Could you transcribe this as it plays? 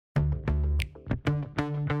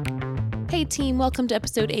Hey team, welcome to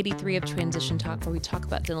episode 83 of Transition Talk, where we talk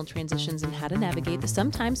about dental transitions and how to navigate the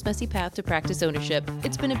sometimes messy path to practice ownership.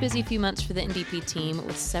 It's been a busy few months for the NDP team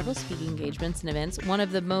with several speaking engagements and events, one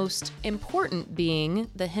of the most important being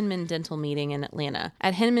the Hinman Dental Meeting in Atlanta.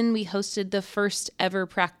 At Hinman, we hosted the first ever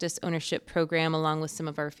practice ownership program along with some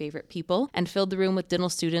of our favorite people and filled the room with dental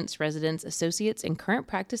students, residents, associates, and current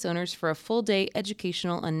practice owners for a full-day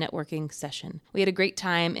educational and networking session. We had a great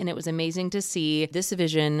time, and it was amazing to see this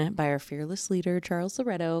vision by our fearless leader, Charles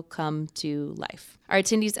Loretto, come to life. Our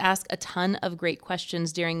attendees asked a ton of great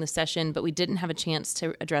questions during the session, but we didn't have a chance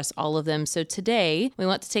to address all of them. So today, we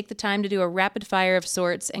want to take the time to do a rapid fire of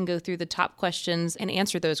sorts and go through the top questions and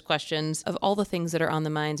answer those questions of all the things that are on the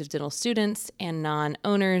minds of dental students and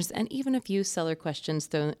non-owners, and even a few seller questions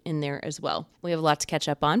thrown in there as well. We have a lot to catch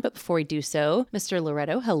up on, but before we do so, Mr.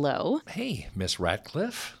 Loretto, hello. Hey, Miss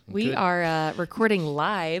Ratcliffe. We are recording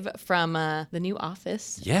live from the new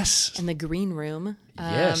office. Yes. In the green room.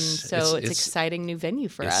 Yes. So it's exciting new venue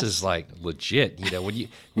for us. This is like legit. You know,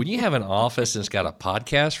 when you have an office and it's got a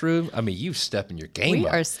podcast room, I mean, you step in your game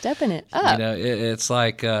up. We are stepping it up. You know, it's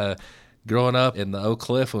like growing up in the Oak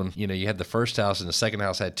Cliff when, you had the first house and the second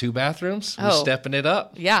house had two bathrooms. We're stepping it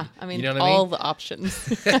up. Yeah. I mean, you know what all I mean? the options.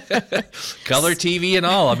 Color TV and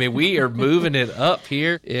all. I mean, we are moving it up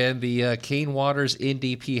here in the Kane Waters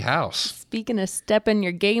NDP house. Speaking of stepping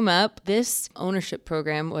your game up, this ownership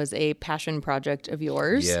program was a passion project of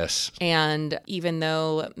yours. Yes. And even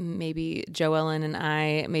though maybe Joellen and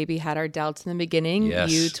I maybe had our doubts in the beginning, yes,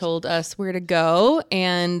 you told us where to go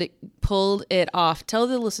and pulled it off. Tell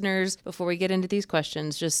the listeners, before we get into these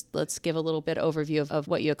questions, just let's give a little bit overview of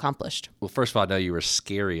what you accomplished. Well, first of all, I know you were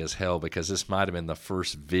scary as hell because this might have been the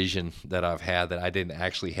first vision that I've had that I didn't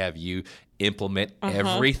actually have you implement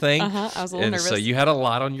everything. I was a little nervous. So you had a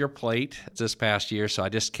lot on your plate this past year. So I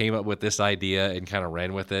just came up with this idea and kind of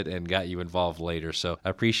ran with it and got you involved later. So I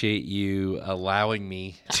appreciate you allowing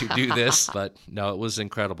me to do this. But no, it was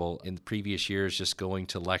incredible. In the previous years, just going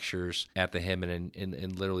to lectures at the Hinman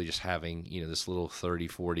and literally just having, this little 30,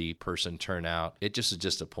 40 person turnout, it just is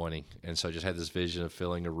disappointing. And so I just had this vision of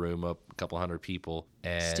filling a room up, a couple hundred people.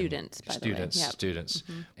 And students, by the way. Yep. Students,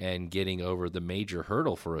 and getting over the major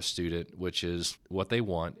hurdle for a student, which is what they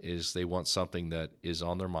want something that is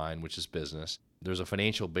on their mind, which is business. There's a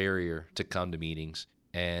financial barrier to come to meetings,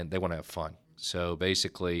 and they want to have fun. So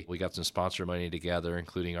basically, we got some sponsor money together,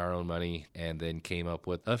 including our own money, and then came up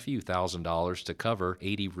with a few $1,000s to cover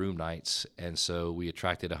 80 room nights. And so we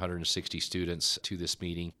attracted 160 students to this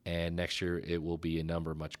meeting, and next year it will be a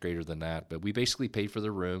number much greater than that. But we basically paid for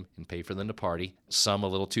the room and paid for them to party, some a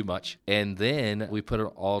little too much. And then we put an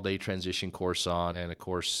all-day transition course on, and of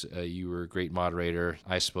course, you were a great moderator.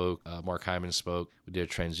 I spoke, Mark Hyman spoke. We did a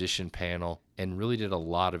transition panel and really did a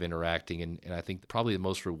lot of interacting. And I think probably the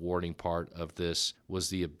most rewarding part of this was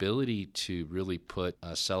the ability to really put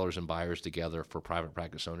sellers and buyers together for private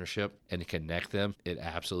practice ownership and to connect them. It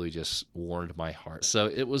absolutely just warmed my heart. So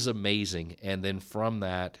it was amazing. And then from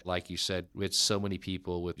that, like you said, we had so many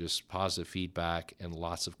people with just positive feedback and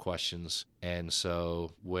lots of questions. And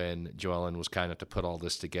so when Joellen was kind of to put all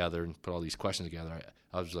this together and put all these questions together,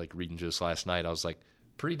 I was like reading this last night. I was like,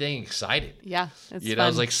 pretty dang excited. Yeah, it's fun. I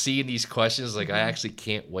was like seeing these questions, like I actually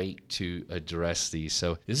can't wait to address these.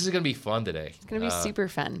 So this is going to be fun today. It's going to be super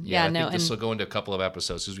fun. I think this will go into a couple of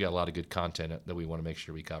episodes because we got a lot of good content that we want to make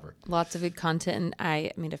sure we cover. Lots of good content. And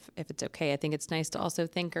I mean, if it's okay, I think it's nice to also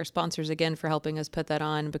thank our sponsors again for helping us put that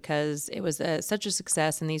on, because it was such a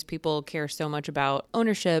success and these people care so much about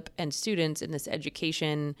ownership and students in this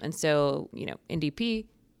education. And so, NDP,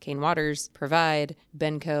 Kane Waters, Provide,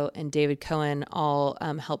 Benco, and David Cohen all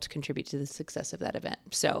helped contribute to the success of that event.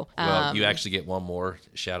 So, well, you actually get one more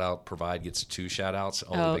shout out. Provide gets 2 shout outs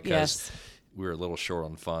only because we were a little short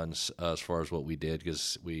on funds as far as what we did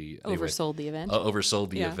because we oversold the event. Oversold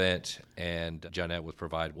the event, and Jeanette with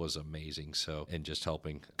Provide was amazing. So, and just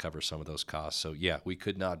helping cover some of those costs. So, we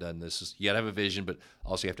could not have done this. You got to have a vision, but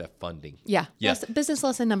also you have to have funding. Yeah. Business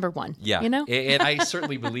lesson number 1. Yeah. And I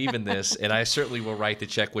certainly believe in this, and I certainly will write the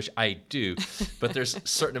check, which I do. But there's a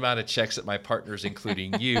certain amount of checks that my partners,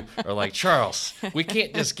 including you, are like, Charles, we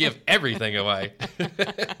can't just give everything away.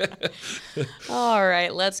 All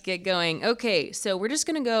right, let's get going. Okay, so we're just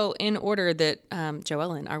going to go in order that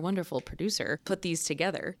Joellen, our wonderful producer, put these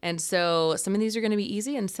together. And so some of these are going to be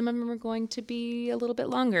easy and some of them are going to be a little bit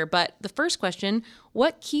longer. But the first question,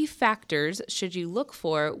 what key factors should you look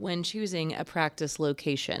for when choosing a practice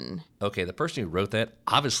location? Okay, the person who wrote that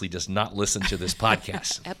obviously does not listen to this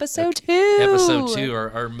podcast. Episode 2. Episode 2,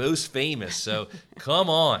 our most famous. So come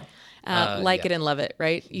on. Like it and love it,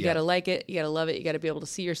 right? You Yeah. got to like it. You got to love it. You got to be able to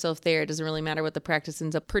see yourself there. It doesn't really matter what the practice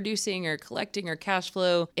ends up producing or collecting or cash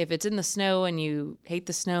flow. If it's in the snow and you hate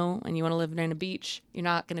the snow and you want to live near a beach, you're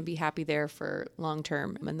not going to be happy there for long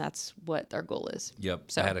term. And that's what our goal is.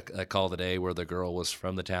 Yep. So I had a call today where the girl was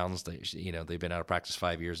from the towns. They've been out of practice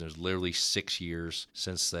 5 years, and it's literally 6 years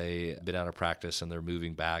since they been out of practice, and they're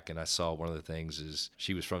moving back. And I saw one of the things is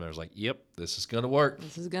she was from there. I was like, yep, this is going to work.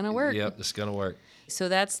 This is going to work. Yep, this is going to work. So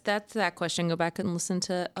that's that question. Go back and listen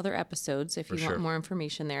to other episodes if you want more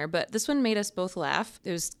information there. But this one made us both laugh.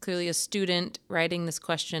 It was clearly a student writing this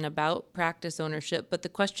question about practice ownership. But the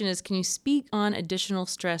question is, can you speak on additional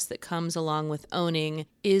stress that comes along with owning?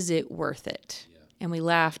 Is it worth it? And we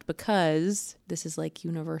laughed because this is like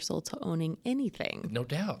universal to owning anything. No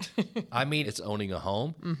doubt. I mean, it's owning a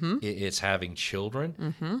home. Mm-hmm. It's having children.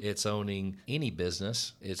 Mm-hmm. It's owning any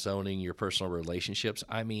business. It's owning your personal relationships.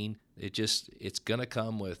 I mean, it's going to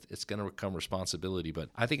come responsibility. But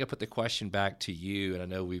I think I put the question back to you, and I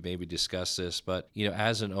know we've maybe discussed this, but,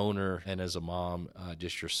 as an owner and as a mom,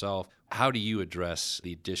 just yourself, how do you address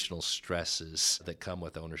the additional stresses that come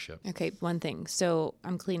with ownership? Okay, one thing. So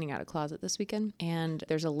I'm cleaning out a closet this weekend, and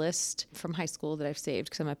there's a list from high school that I've saved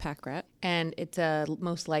because I'm a pack rat, and it's a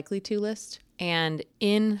most likely to list. And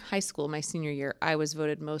in high school, my senior year, I was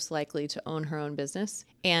voted most likely to own her own business.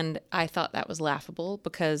 And I thought that was laughable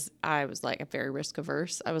because I was like very risk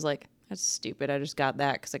averse. I was like, that's stupid. I just got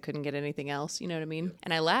that because I couldn't get anything else. You know what I mean?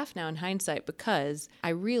 And I laugh now in hindsight because I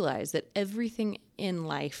realize that everything in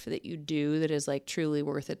life that you do that is like truly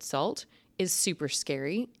worth its salt is super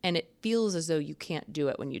scary, and it feels as though you can't do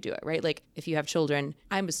it when you do it, right? Like if you have children,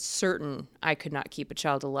 I'm certain I could not keep a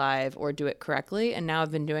child alive or do it correctly, and now I've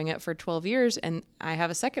been doing it for 12 years and I have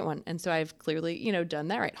a second one, and so I've clearly, done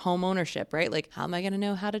that, right? Home ownership, right? Like how am I going to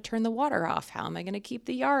know how to turn the water off? How am I going to keep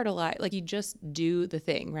the yard alive? Like you just do the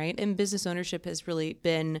thing, right? And business ownership has really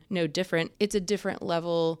been no different. It's a different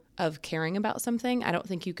level of caring about something. I don't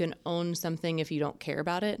think you can own something if you don't care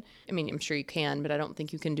about it. I mean, I'm sure you can, but I don't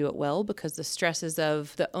think you can do it well because the stresses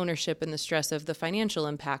of the ownership and the stress of the financial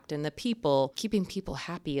impact and the people, keeping people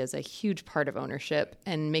happy is a huge part of ownership,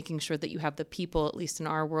 and making sure that you have the people, at least in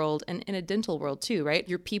our world and in a dental world too, right?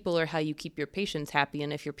 Your people are how you keep your patients happy.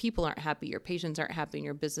 And if your people aren't happy, your patients aren't happy, and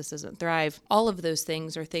your business doesn't thrive. All of those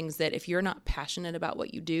things are things that if you're not passionate about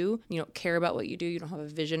what you do, you don't care about what you do, you don't have a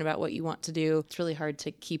vision about what you want to do, it's really hard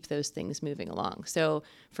to keep those things moving along. So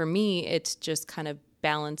for me, it's just kind of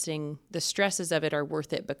balancing the stresses of it are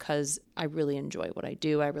worth it because I really enjoy what I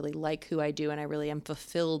do. I really like who I do, and I really am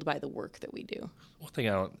fulfilled by the work that we do. One thing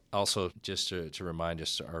I also, just to remind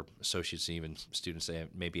just our associates and even students that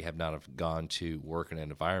maybe have not have gone to work in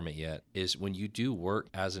an environment yet, is when you do work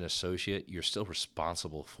as an associate, you're still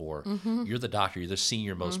responsible for, you're the doctor, you're the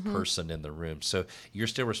senior most person in the room. So you're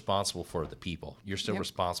still responsible for the people. You're still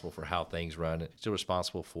responsible for how things run. Still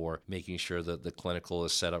responsible for making sure that the clinical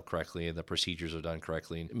is set up correctly and the procedures are done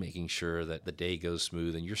correctly, and making sure that the day goes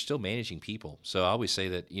smooth, and you're still managing people. So I always say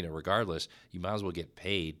that, regardless, you might as well get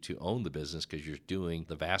paid to own the business because you're doing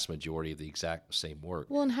the vast majority of the exact same work.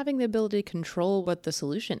 Well, and having the ability to control what the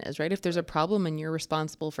solution is, right? If there's a problem and you're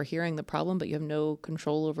responsible for hearing the problem, but you have no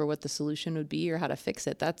control over what the solution would be or how to fix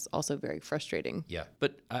it, that's also very frustrating. Yeah,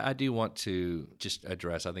 but I do want to just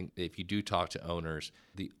address, I think if you do talk to owners,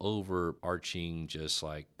 the overarching just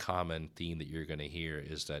like common theme that you're going to hear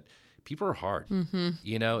is that people are hard.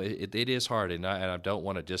 It is hard. And I don't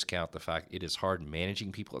want to discount the fact it is hard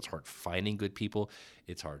managing people. It's hard finding good people.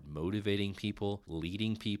 It's hard motivating people,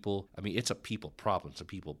 leading people. I mean, it's a people problem. It's a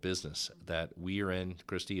people business that we are in,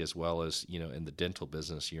 Christy, as well as, in the dental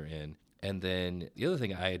business you're in. And then the other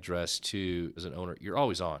thing I address too as an owner, you're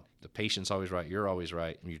always on. The patient's always right. You're always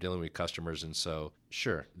right when you're dealing with customers. And so,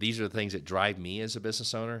 sure, these are the things that drive me as a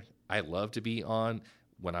business owner. I love to be on.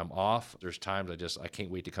 When I'm off, there's times I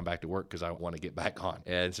can't wait to come back to work because I want to get back on.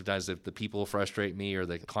 And sometimes if the people frustrate me or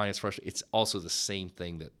the clients frustrate, it's also the same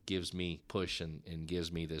thing that gives me push and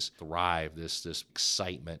gives me this thrive, this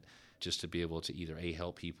excitement just to be able to either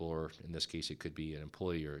help people, or in this case, it could be an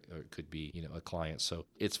employee or it could be, a client. So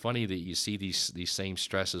it's funny that you see these same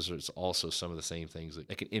stresses, or it's also some of the same things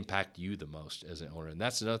that can impact you the most as an owner. And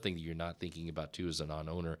that's another thing that you're not thinking about too as a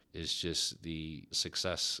non-owner, is just the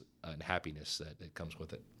success and happiness that comes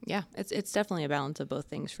with it. Yeah, it's definitely a balance of both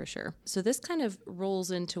things for sure. So this kind of rolls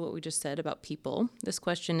into what we just said about people. This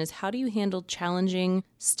question is, how do you handle challenging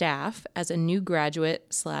staff as a new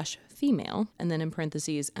graduate/female? And then in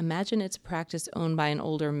parentheses, imagine it's a practice owned by an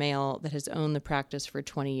older male that has owned the practice for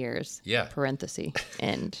 20 years. Yeah. Parenthesis,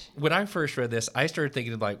 end. When I first read this, I started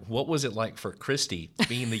thinking what was it like for Christy,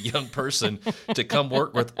 being the young person, to come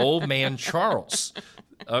work with old man Charles?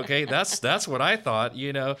 Okay, that's what I thought,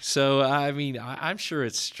 So, I mean, I'm sure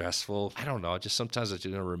it's stressful. I don't know. Just sometimes it's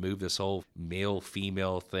going to remove this whole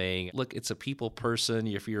male-female thing. Look, it's a people person.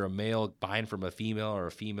 If you're a male buying from a female or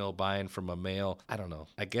a female buying from a male, I don't know.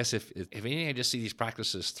 I guess if anything, I just see these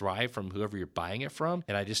practices thrive from whoever you're buying it from.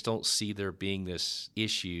 And I just don't see there being this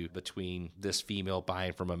issue between this female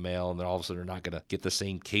buying from a male and then all of a sudden they're not going to get the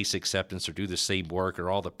same case acceptance or do the same work or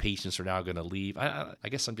all the patients are now going to leave. I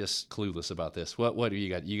guess I'm just clueless about this. What do you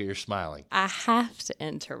got? You're smiling. I have to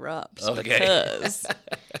interrupt because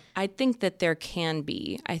I think that there can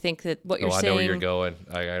be. I think that what you're saying... I know where you're going.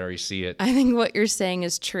 I already see it. I think what you're saying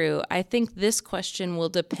is true. I think this question will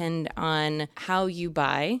depend on how you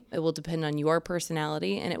buy. It will depend on your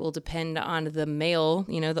personality, and it will depend on the male,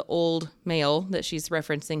 the old male that she's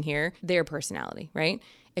referencing here, their personality, right?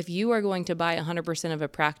 If you are going to buy 100% of a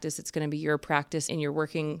practice, it's going to be your practice and you're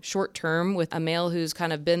working short term with a male who's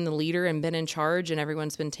kind of been the leader and been in charge and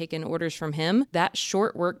everyone's been taking orders from him. That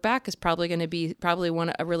short work back is probably going to be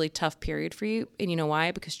a really tough period for you. And you know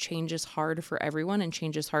why? Because change is hard for everyone and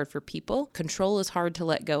change is hard for people. Control is hard to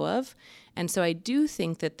let go of. And so I do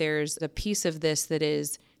think that there's a piece of this that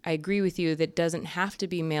is, I agree with you, that doesn't have to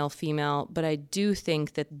be male, female, but I do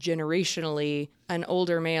think that generationally, an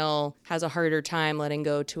older male has a harder time letting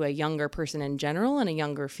go to a younger person in general, and a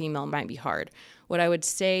younger female might be hard. What I would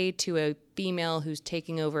say to a female who's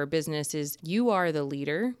taking over a business is you are the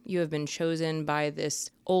leader. You have been chosen by this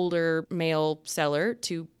older male seller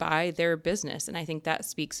to buy their business. And I think that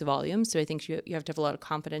speaks volumes. So I think you have to have a lot of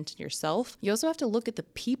confidence in yourself. You also have to look at the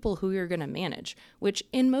people who you're going to manage, which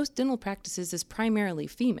in most dental practices is primarily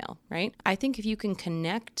female, right? I think if you can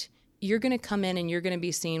connect, you're going to come in and you're going to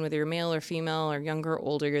be seen whether you're male or female or younger or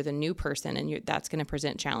older, you're the new person, and that's going to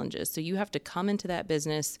present challenges. So you have to come into that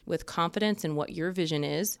business with confidence in what your vision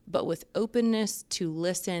is, but with openness to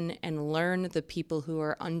listen and learn the people who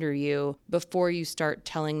are under you before you start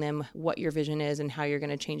telling them what your vision is and how you're going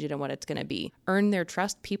to change it and what it's going to be. Earn their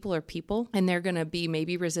trust. People are people, and they're going to be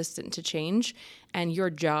maybe resistant to change. And your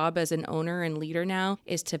job as an owner and leader now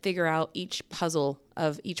is to figure out each puzzle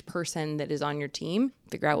of each person that is on your team,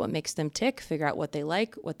 figure out what makes them tick, figure out what they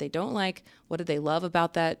like, what they don't like, what do they love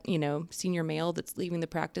about that, senior male that's leaving the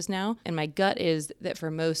practice now. And my gut is that for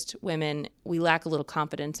most women, we lack a little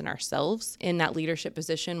confidence in ourselves in that leadership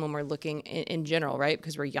position when we're looking in general, right?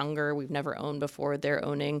 Because we're younger, we've never owned before, they're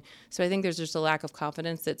owning. So I think there's just a lack of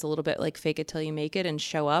confidence that's a little bit like fake it till you make it and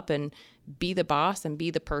show up and be the boss and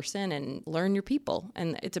be the person and learn your people.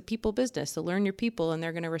 And it's a people business. So learn your people and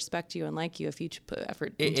they're going to respect you and like you if you put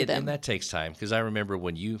effort into them. And that takes time, because I remember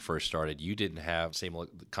when you first started, you didn't have the same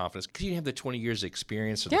confidence because you didn't have the 20 years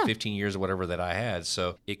experience or the 15 years or whatever that I had.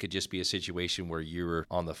 So it could just be a situation where you were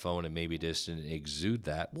on the phone and maybe just didn't exude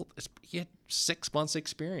that. Well, you had 6 months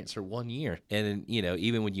experience or 1 year. And then,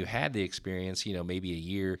 even when you had the experience, maybe a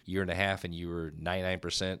year and a half and you were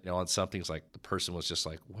 99% on something, it's like the person was just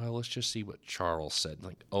like, well, let's just see what Charles said.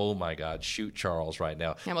 Like, oh my God, shoot Charles right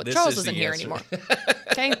now. Yeah, well, Charles isn't here anymore.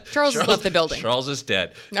 Okay? Charles has left the building. Charles is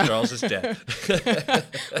dead. No. Charles is dead.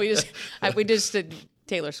 we just did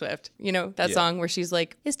Taylor Swift, that song where she's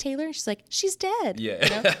like, is Taylor? She's like, she's dead.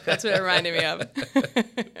 Yeah. That's what it reminded me of.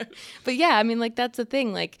 But yeah, I mean, that's the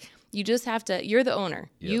thing. You just have to, you're the owner.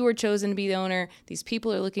 Yep. You were chosen to be the owner. These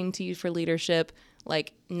people are looking to you for leadership.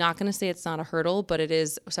 Not going to say it's not a hurdle, but it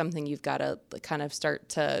is something you've got to kind of start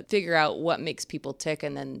to figure out what makes people tick,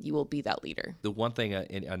 and then you will be that leader.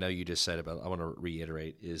 I know you just said about, I want to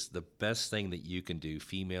reiterate, is the best thing that you can do,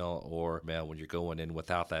 female or male, when you're going in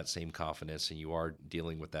without that same confidence and you are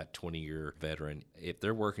dealing with that 20-year veteran, if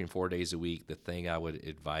they're working 4 days a week, the thing I would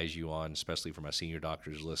advise you on, especially for my senior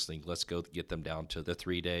doctors listening, let's go get them down to the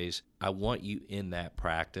 3 days. I want you in that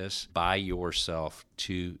practice by yourself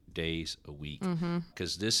 2 days a week,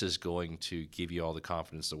 because this is going to give you all the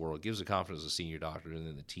confidence in the world. It gives the confidence of the senior doctor and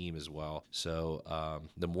then the team as well. So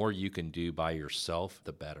the more you can do by yourself,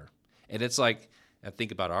 the better. And it's like, I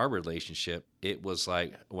think about our relationship, it was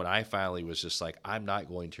like when I finally was just like, I'm not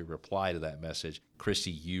going to reply to that message.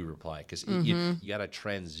 Christy, you reply, because you got to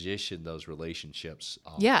transition those relationships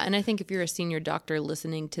off. Yeah, and I think if you're a senior doctor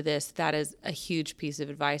listening to this, that is a huge piece of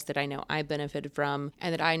advice that I know I benefited from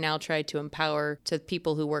and that I now try to empower to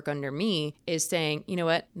people who work under me, is saying, you know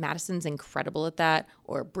what, Madison's incredible at that,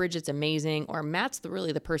 or Bridget's amazing, or Matt's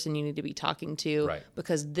really the person you need to be talking to, right,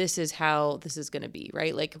 because this is how this is going to be,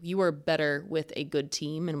 right? You are better with a good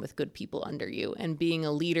team and with good people under you, and being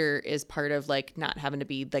a leader is part of not having to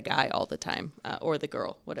be the guy all the time, or the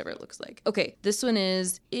girl, whatever it looks like. Okay, this one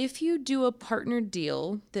is, if you do a partner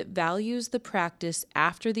deal that values the practice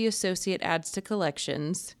after the associate adds to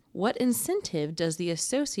collections, what incentive does the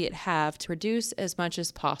associate have to produce as much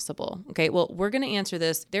as possible? Okay, well, we're going to answer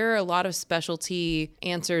this. There are a lot of specialty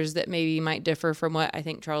answers that maybe might differ from what I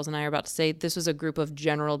think Charles and I are about to say. This was a group of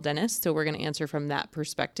general dentists, so we're going to answer from that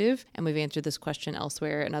perspective. And we've answered this question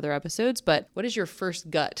elsewhere in other episodes. But what is your first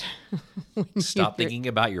gut? Stop thinking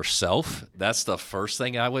about yourself. That's the first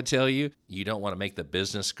thing I would tell you. You don't want to make the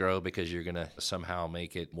business grow because you're going to somehow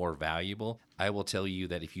make it more valuable. I will tell you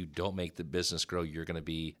that if you don't make the business grow, you're going to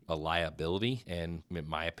be a liability and, in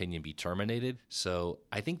my opinion, be terminated. So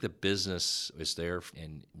I think the business is there,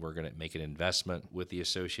 and we're going to make an investment with the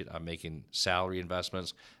associate. I'm making salary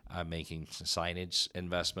investments. I'm making signage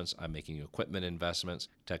investments. I'm making equipment investments,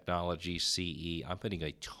 technology, CE. I'm putting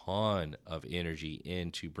a ton of energy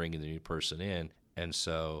into bringing the new person in. And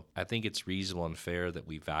so I think it's reasonable and fair that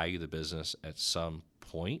we value the business at some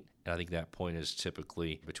point. And I think that point is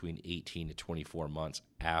typically between 18 to 24 months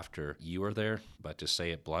after you are there. But to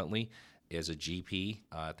say it bluntly, as a GP,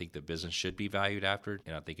 I think the business should be valued after,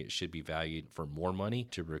 and I think it should be valued for more money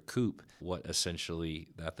to recoup what essentially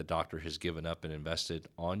that the doctor has given up and invested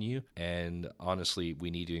on you. And honestly,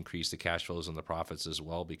 we need to increase the cash flows and the profits as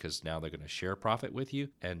well, because now they're going to share profit with you.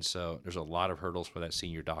 And so there's a lot of hurdles for that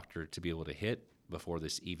senior doctor to be able to hit before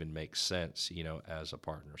this even makes sense, as a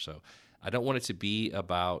partner. So I don't want it to be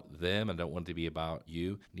about them. I don't want it to be about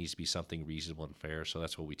you. It needs to be something reasonable and fair. So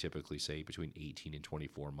that's what we typically say between 18 and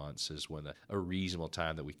 24 months is when a reasonable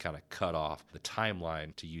time that we kind of cut off the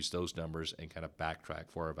timeline to use those numbers and kind of backtrack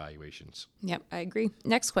for our evaluations. Yep, I agree.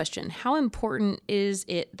 Next question. How important is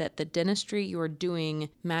it that the dentistry you're doing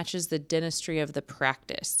matches the dentistry of the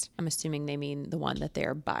practice? I'm assuming they mean the one that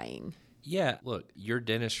they're buying. Yeah, look, your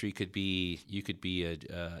dentistry could be, you could be a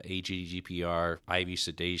AGDGPR, IV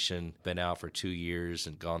sedation, been out for 2 years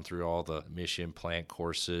and gone through all the Mission implant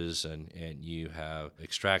courses, and you have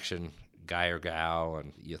extraction, guy or gal,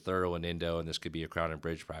 and you thorough and endo, and this could be a crown and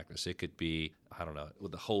bridge practice. It could be, I don't know,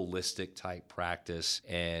 with a holistic type practice,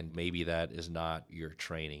 and maybe that is not your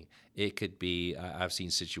training. It could be, I've seen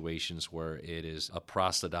situations where it is a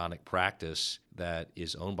prosthodontic practice that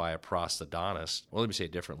is owned by a prosthodontist. Well, let me say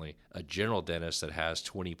it differently. A general dentist that has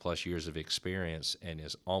 20 plus years of experience and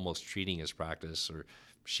is almost treating his practice, or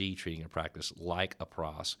she treating a practice like a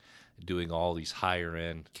pros, doing all these higher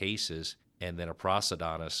end cases, and then a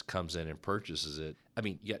prosthodontist comes in and purchases it. I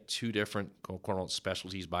mean, you got two different quote-unquote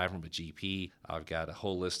specialties buying from a GP. I've got a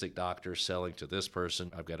holistic doctor selling to this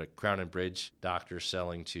person. I've got a crown and bridge doctor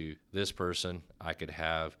selling to this person. I could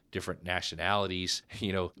have different nationalities,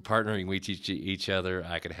 partnering with each other.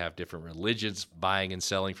 I could have different religions buying and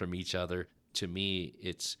selling from each other. To me,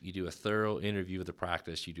 it's you do a thorough interview of the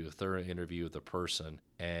practice, you do a thorough interview of the person,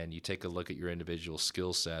 and you take a look at your individual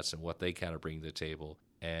skill sets and what they kind of bring to the table.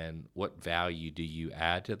 And what value do you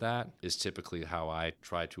add to that is typically how I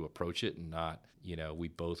try to approach it, and not, we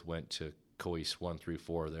both went to COIS 1 through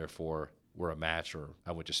 4, therefore we're a match, or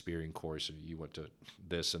I went to Spearing course and you went to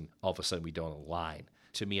this, and all of a sudden we don't align.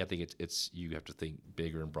 To me, I think it's you have to think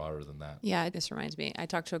bigger and broader than that. Yeah, this reminds me. I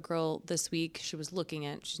talked to a girl this week. She's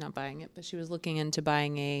not buying it, but she was looking into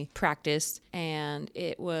buying a practice, and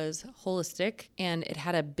it was holistic, and it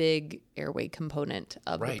had a big airway component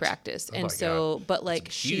of the practice. Oh, and so, God. but like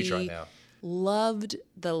it's huge right now. Loved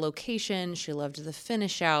the location. She loved the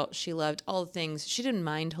finish out. She loved all the things. She didn't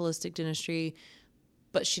mind holistic dentistry,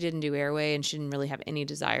 but she didn't do airway, and she didn't really have any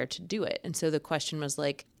desire to do it. And so the question was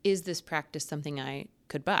like, is this practice something I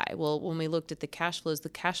could buy? Well, when we looked at the cash flows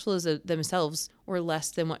themselves were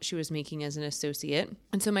less than what she was making as an associate.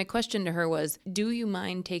 And so my question to her was, do you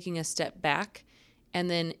mind taking a step back? And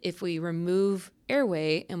then if we remove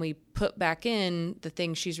airway and we put back in the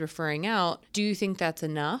things she's referring out, do you think that's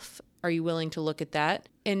enough? Are you willing to look at that?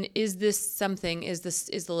 And is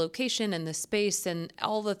the location and the space and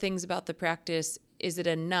all the things about the practice, is it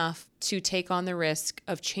enough to take on the risk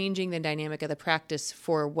of changing the dynamic of the practice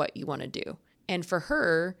for what you want to do? And for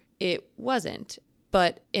her, it wasn't.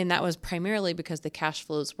 And that was primarily because the cash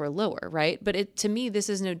flows were lower, right? But to me, this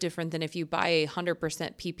is no different than if you buy a 100%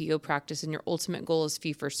 PPO practice and your ultimate goal is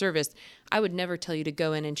fee for service. I would never tell you to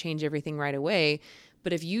go in and change everything right away.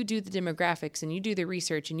 But if you do the demographics and you do the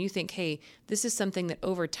research and you think, hey, this is something that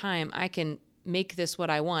over time I can make this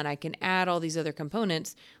what I want, I can add all these other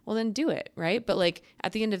components, well, then do it, right? But like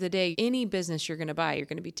at the end of the day, any business you're going to buy, you're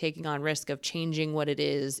going to be taking on risk of changing what it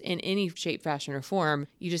is in any shape, fashion, or form.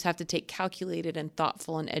 You just have to take calculated and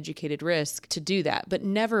thoughtful and educated risk to do that. But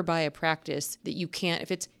never buy a practice that you can't,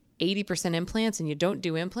 if it's 80% implants and you don't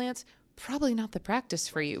do implants, probably not the practice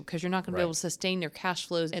for you, because you're not going to be able to sustain your cash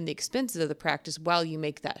flows and the expenses of the practice while you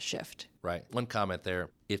make that shift. Right. One comment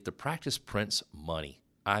there. If the practice prints money,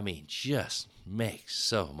 I mean, just makes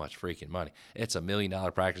so much freaking money. It's $1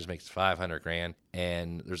 million practice, makes $500,000,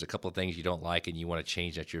 and there's a couple of things you don't like and you want to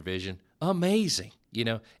change at your vision. Amazing. You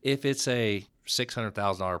know, if it's a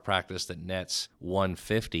 $600,000 practice that nets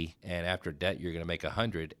 $150, and after debt you're going to make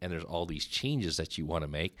 $100, and there's all these changes that you want to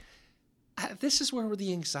make, this is where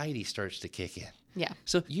the anxiety starts to kick in. Yeah.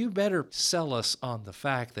 So you better sell us on the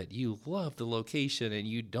fact that you love the location and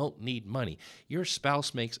you don't need money. Your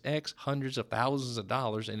spouse makes X hundreds of thousands of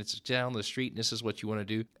dollars and it's down the street, and this is what you want to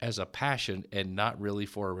do as a passion and not really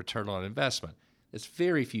for a return on investment. It's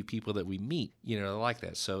very few people that we meet, like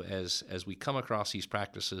that. So as we come across these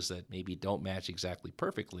practices that maybe don't match exactly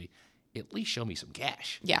perfectly, at least show me some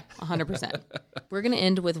cash. Yeah, 100%. We're going to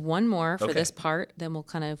end with one more for this part, then we'll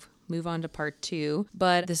kind of move on to part 2.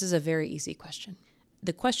 But this is a very easy question.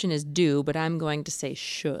 The question is do, but I'm going to say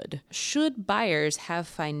should. Should buyers have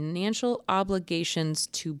financial obligations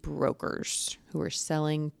to brokers who are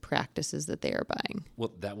selling practices that they are buying?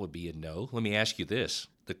 Well, that would be a no. Let me ask you this.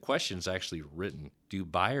 The question's actually written. Do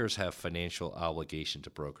buyers have financial obligation to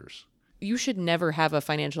brokers? You should never have a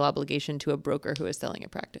financial obligation to a broker who is selling a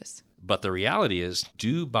practice. But the reality is,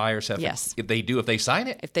 do buyers have? Yes. If they sign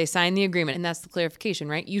it? If they sign the agreement, and that's the clarification,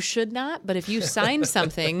 right? You should not, but if you sign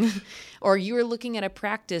something or you are looking at a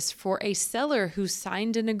practice for a seller who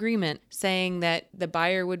signed an agreement saying that the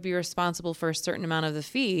buyer would be responsible for a certain amount of the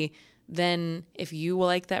fee, then if you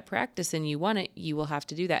like that practice and you want it, you will have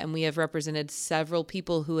to do that. And we have represented several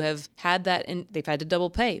people who have had that, and they've had to double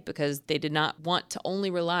pay because they did not want to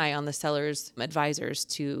only rely on the seller's advisors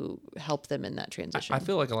to help them in that transition. I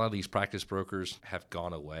feel like a lot of these practice brokers have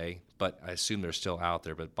gone away, but I assume they're still out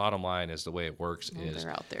there. But bottom line is the way it works is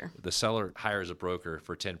they're out there. The seller hires a broker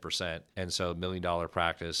for 10%. And so $1 million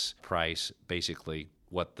practice price, basically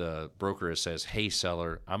what the broker says, hey,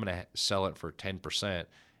 seller, I'm going to sell it for 10%.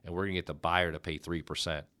 And we're going to get the buyer to pay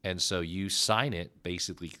 3%. And so you sign it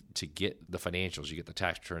basically to get the financials. You get the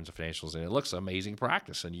tax returns, the financials, and it looks amazing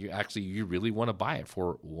practice. And you really want to buy it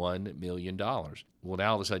for $1 million. Well, now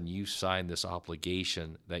all of a sudden you sign this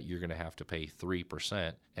obligation that you're going to have to pay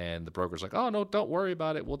 3%. And the broker's like, oh, no, don't worry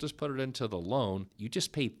about it. We'll just put it into the loan. You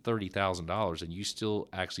just paid $30,000 and you still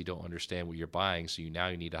actually don't understand what you're buying. So you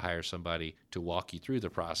need to hire somebody to walk you through the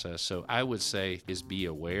process. So I would say is be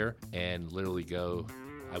aware and literally go,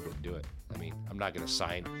 I wouldn't do it. I mean, I'm not going to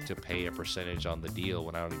sign to pay a percentage on the deal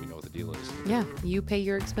when I don't even know what the deal is. Yeah, you pay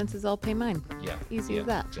your expenses, I'll pay mine. Yeah. Easy as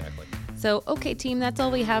that. Exactly. So, okay, team, that's all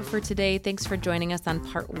we have for today. Thanks for joining us on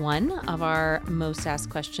part 1 of our Most Asked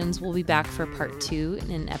Questions. We'll be back for part 2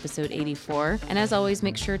 in episode 84. And as always,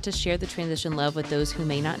 make sure to share the transition love with those who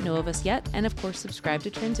may not know of us yet. And of course, subscribe to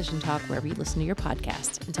Transition Talk wherever you listen to your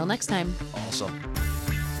podcast. Until next time. Awesome.